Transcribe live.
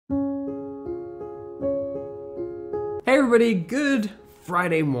Hey everybody, good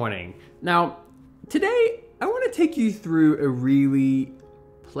Friday morning. Now, today I want to take you through a really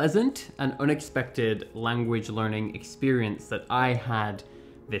pleasant and unexpected language learning experience that I had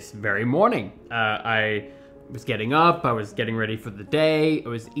this very morning. I was getting up, I was getting ready for the day, I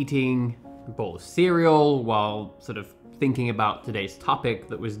was eating a bowl of cereal while sort of thinking about today's topic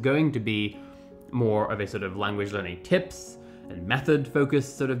that was going to be more of a sort of language learning tips and method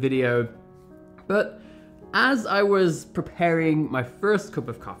focused sort of video. But as I was preparing my first cup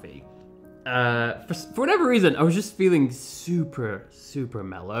of coffee, for whatever reason, I was just feeling super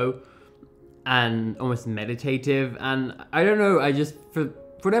mellow and almost meditative. And I don't know, for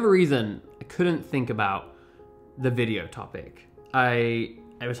whatever reason, I couldn't think about the video topic. I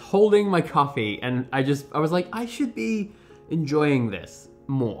was holding my coffee and I was like, I should be enjoying this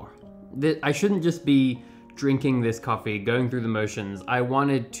more. I shouldn't just be drinking this coffee, going through the motions. I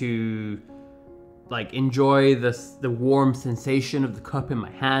wanted to enjoy the warm sensation of the cup in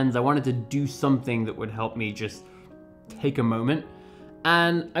my hands. I wanted to do something that would help me just take a moment.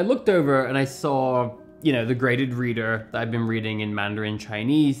 And I looked over and I saw, the graded reader that I've been reading in Mandarin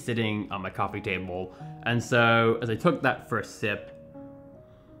Chinese sitting on my coffee table. And so as I took that first sip,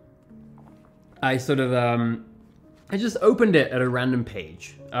 I sort of, I just opened it at a random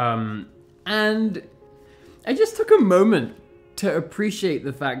page. And I just took a moment to appreciate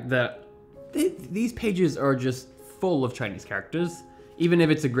the fact that these pages are just full of Chinese characters. Even if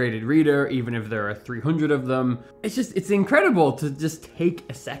it's a graded reader, even if there are 300 of them, it's incredible to just take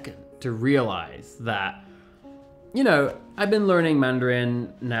a second to realize that, I've been learning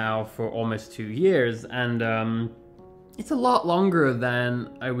Mandarin now for almost 2 years, and it's a lot longer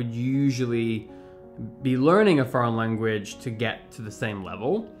than I would usually be learning a foreign language to get to the same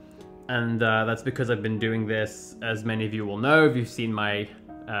level. And that's because I've been doing this, as many of you will know, if you've seen my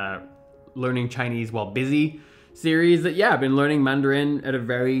Learning Chinese While Busy series, that I've been learning Mandarin at a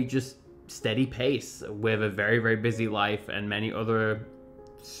very just steady pace with a very busy life and many other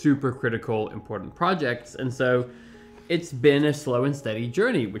super critical important projects. And so it's been a slow and steady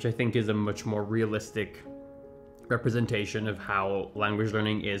journey, which I think is a much more realistic representation of how language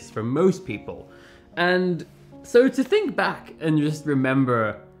learning is for most people. And so to think back and just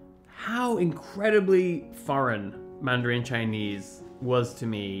remember how incredibly foreign Mandarin Chinese was to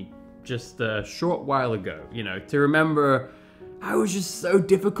me just a short while ago, to remember how it was just so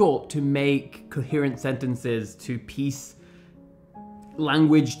difficult to make coherent sentences, to piece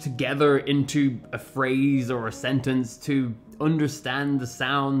language together into a phrase or a sentence, to understand the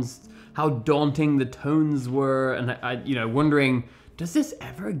sounds, how daunting the tones were, and I wondering, does this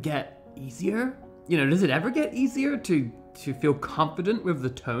ever get easier? Does it ever get easier to feel confident with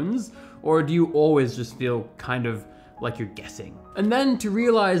the tones, or do you always just feel kind of like you're guessing? And then to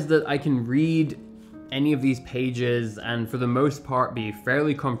realize that I can read any of these pages and for the most part be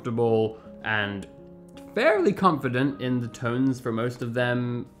fairly comfortable and fairly confident in the tones for most of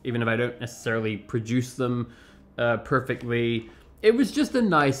them, even if I don't necessarily produce them perfectly. It was just a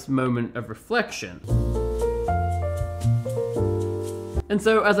nice moment of reflection. And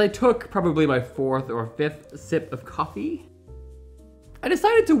so as I took probably my 4th or 5th sip of coffee, I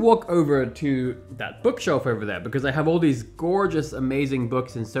decided to walk over to that bookshelf over there because I have all these gorgeous, amazing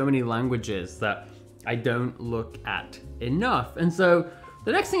books in so many languages that I don't look at enough. And so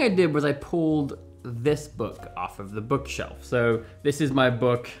the next thing I did was I pulled this book off of the bookshelf. So this is my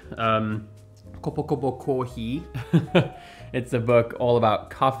book, Kopo Kopo Kohi. It's a book all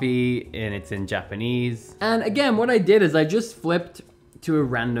about coffee and it's in Japanese. And again, what I did is I just flipped to a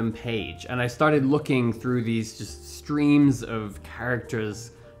random page and I started looking through these just streams of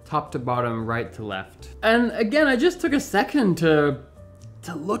characters, top to bottom, right to left. And again, I just took a second to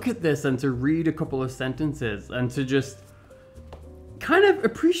look at this and to read a couple of sentences and to just kind of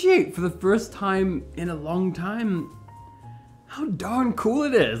appreciate for the first time in a long time how darn cool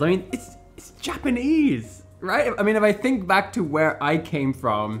it is. I mean, it's Japanese, right? I mean, if I think back to where I came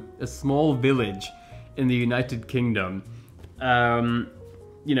from, a small village in the United Kingdom,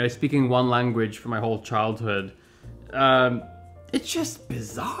 speaking one language for my whole childhood, it's just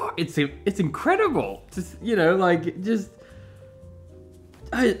bizarre. It's incredible.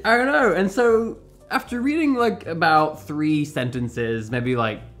 I don't know. And so after reading about 3 sentences, maybe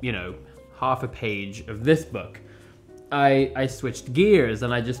half a page of this book, I switched gears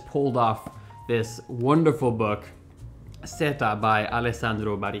and I just pulled off this wonderful book, Seta by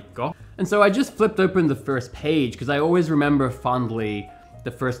Alessandro Baricco. And so I just flipped open the first page because I always remember fondly the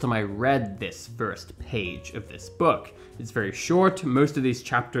first time I read this first page of this book. It's very short. Most of these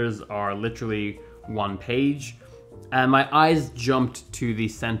chapters are literally 1 page. And my eyes jumped to the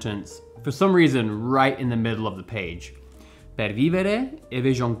sentence, for some reason, right in the middle of the page. Per vivere,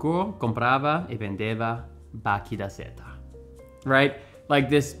 Evejoncourt comprava e vendeva bachi da seta. Right? Like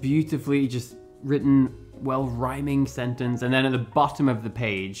this beautifully just written, well-rhyming sentence. And then at the bottom of the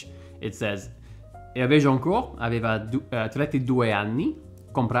page, it says, Evejoncourt aveva 32 anni,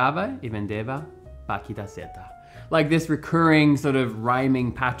 comprava e vendeva bachi da seta. Like this recurring sort of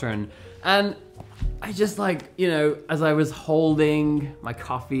rhyming pattern. And I just like, you know, as I was holding my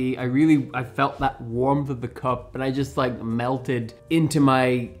coffee, I felt that warmth of the cup, and I just like melted into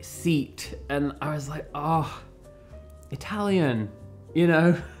my seat, and I was like, oh, Italian, you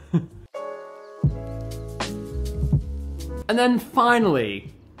know? And then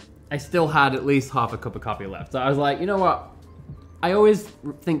finally, I still had at least half a cup of coffee left. So I was like, you know what? I always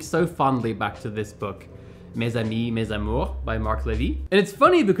think so fondly back to this book, Mes Amis, Mes Amours by Marc Levy. And it's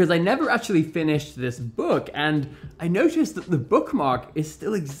funny because I never actually finished this book, and I noticed that the bookmark is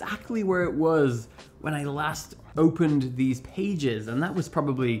still exactly where it was when I last opened these pages, and that was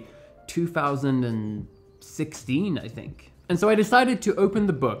probably 2016, I think. And so I decided to open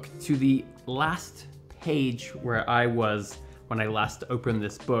the book to the last page where I was when I last opened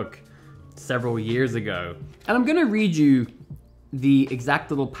this book several years ago. And I'm gonna read you the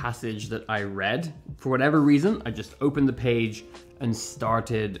exact little passage that I read. For whatever reason, I just opened the page and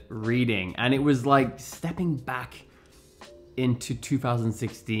started reading. And it was like stepping back into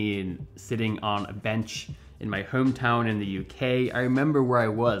 2016, sitting on a bench in my hometown in the UK. I remember where I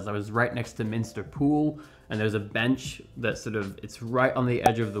was. I was right next to Minster Pool, and there's a bench that sort of, it's right on the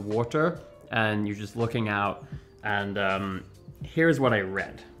edge of the water, and you're just looking out. And here's what I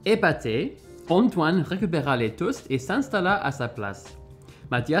read. Épaté, Antoine récupéra les toasts et s'installa à sa place.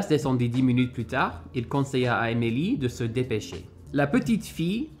 Mathias descendit 10 minutes plus tard. Il conseilla à Émilie de se dépêcher. La petite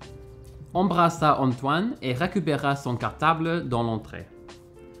fille embrassa Antoine et récupéra son cartable dans l'entrée.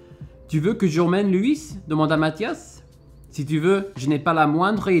 Tu veux que j'emmène Louis? Demanda Mathias. Si tu veux, je n'ai pas la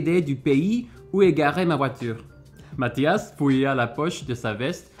moindre idée du pays où est garée ma voiture. Mathias fouilla la poche de sa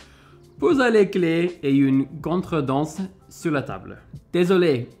veste, posa les clés et une contredanse sur la table.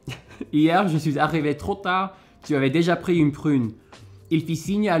 Désolé, hier je suis arrivé trop tard, tu avais déjà pris une prune. Il fit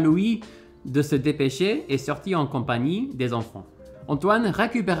signe à Louis de se dépêcher et sortit en compagnie des enfants. Antoine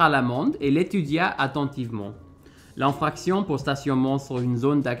récupéra l'amende et l'étudia attentivement. L'infraction pour stationnement sur une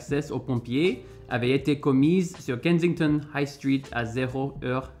zone d'accès aux pompiers avait été commise sur Kensington High Street à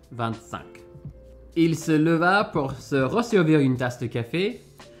 0h25. Il se leva pour se resservir une tasse de café,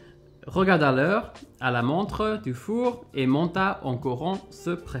 regarda l'heure à la montre du four et monta en courant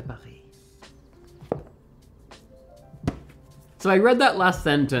se préparer. So I read that last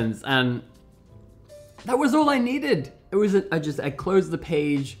sentence and that was all I needed. It was, I closed the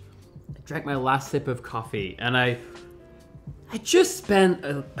page, I drank my last sip of coffee, and I just spent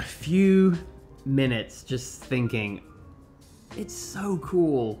a few minutes just thinking, it's so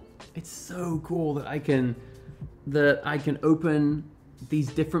cool. It's so cool that I can open these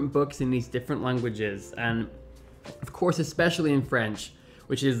different books in these different languages, and of course, especially in French,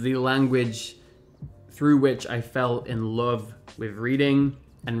 which is the language through which I fell in love with reading,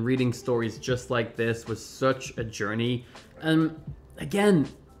 and reading stories just like this was such a journey. And again,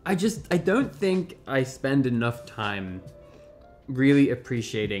 I don't think I spend enough time really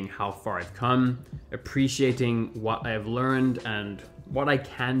appreciating how far I've come, appreciating what I've learned and what I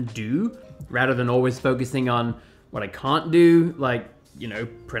can do, rather than always focusing on what I can't do, like, you know,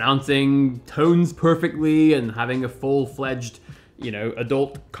 pronouncing tones perfectly and having a full-fledged, you know,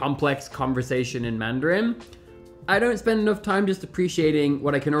 adult complex conversation in Mandarin. I don't spend enough time just appreciating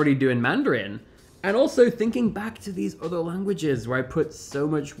what I can already do in Mandarin, and also thinking back to these other languages where I put so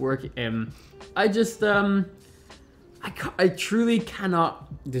much work in. I just, I truly cannot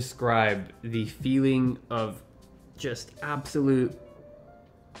describe the feeling of just absolute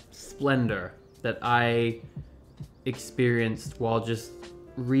splendor that I experienced while just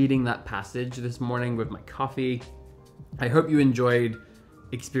reading that passage this morning with my coffee. I hope you enjoyed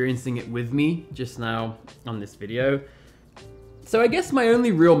experiencing it with me just now on this video. So I guess my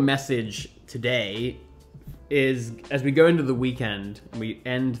only real message today is, as we go into the weekend and we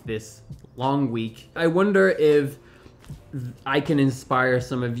end this long week, I wonder if I can inspire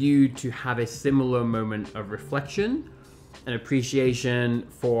some of you to have a similar moment of reflection and appreciation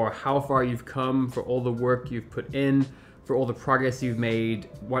for how far you've come, for all the work you've put in, for all the progress you've made,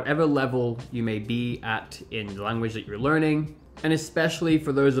 whatever level you may be at in the language that you're learning. And especially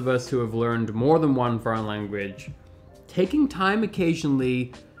for those of us who have learned more than one foreign language, taking time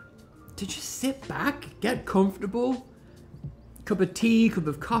occasionally to just sit back, get comfortable, cup of tea, cup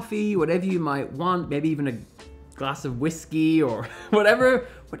of coffee, whatever you might want, maybe even a glass of whiskey or whatever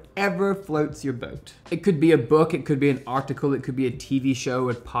floats your boat. It could be a book, it could be an article, it could be a TV show,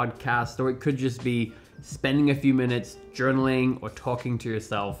 a podcast, or it could just be spending a few minutes journaling or talking to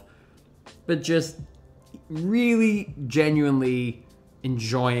yourself, but just really genuinely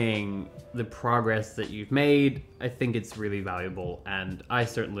enjoying the progress that you've made. I think it's really valuable, and I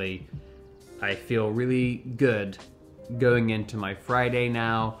feel really good going into my Friday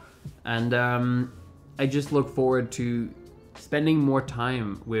now, and I just look forward to spending more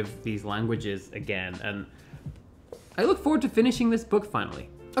time with these languages again, and I look forward to finishing this book finally.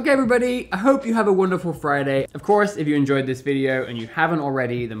 Okay everybody, I hope you have a wonderful Friday. Of course, if you enjoyed this video and you haven't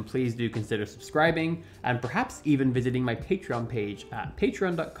already, then please do consider subscribing and perhaps even visiting my Patreon page at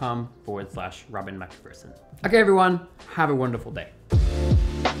patreon.com/Robin MacPherson. Okay everyone, have a wonderful day.